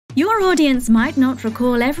Your audience might not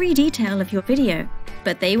recall every detail of your video,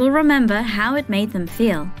 but they will remember how it made them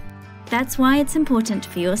feel. That's why it's important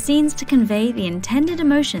for your scenes to convey the intended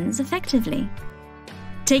emotions effectively.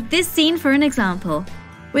 Take this scene for an example.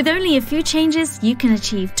 With only a few changes, you can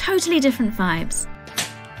achieve totally different vibes.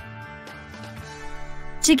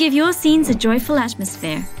 To give your scenes a joyful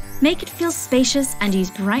atmosphere, make it feel spacious and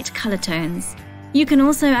use bright color tones. You can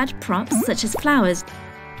also add props such as flowers,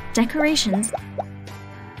 decorations,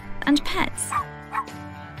 and pets.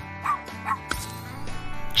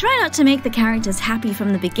 Try not to make the characters happy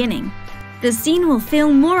from the beginning. The scene will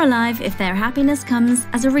feel more alive if their happiness comes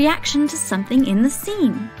as a reaction to something in the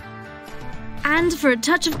scene. And for a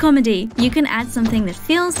touch of comedy, you can add something that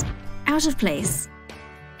feels out of place.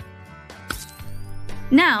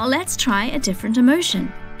 Now let's try a different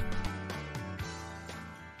emotion.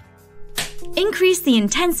 Increase the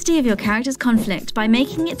intensity of your character's conflict by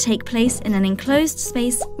making it take place in an enclosed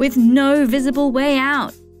space with no visible way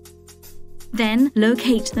out. Then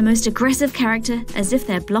locate the most aggressive character as if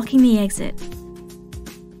they're blocking the exit.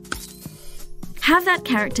 Have that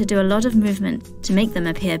character do a lot of movement to make them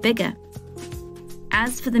appear bigger.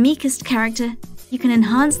 As for the meekest character, you can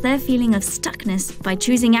enhance their feeling of stuckness by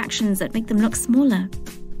choosing actions that make them look smaller.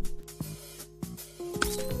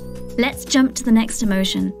 Let's jump to the next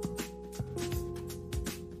emotion.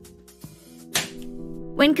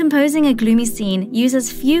 When composing a gloomy scene, use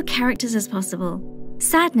as few characters as possible.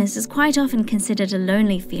 Sadness is quite often considered a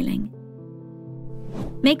lonely feeling.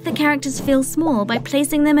 Make the characters feel small by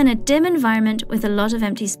placing them in a dim environment with a lot of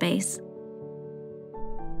empty space.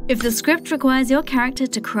 If the script requires your character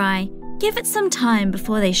to cry, give it some time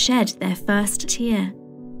before they shed their first tear.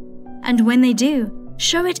 And when they do,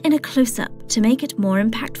 show it in a close-up to make it more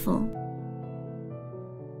impactful.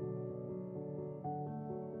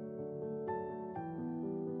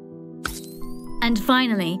 And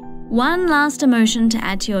finally, one last emotion to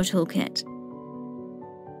add to your toolkit.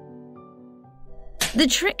 The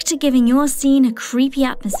trick to giving your scene a creepy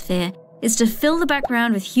atmosphere is to fill the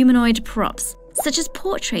background with humanoid props, such as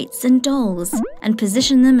portraits and dolls, and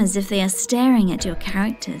position them as if they are staring at your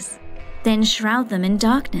characters. Then shroud them in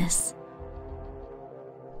darkness.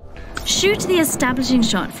 Shoot the establishing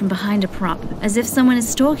shot from behind a prop, as if someone is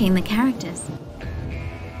stalking the characters.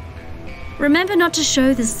 Remember not to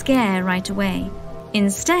show the scare right away.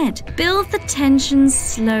 Instead, build the tension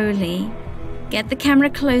slowly. Get the camera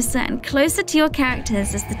closer and closer to your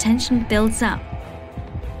characters as the tension builds up.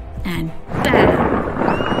 And bam!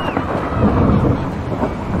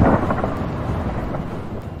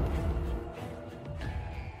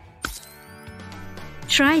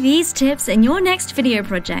 Try these tips in your next video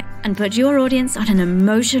project and put your audience on an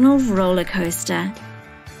emotional roller coaster.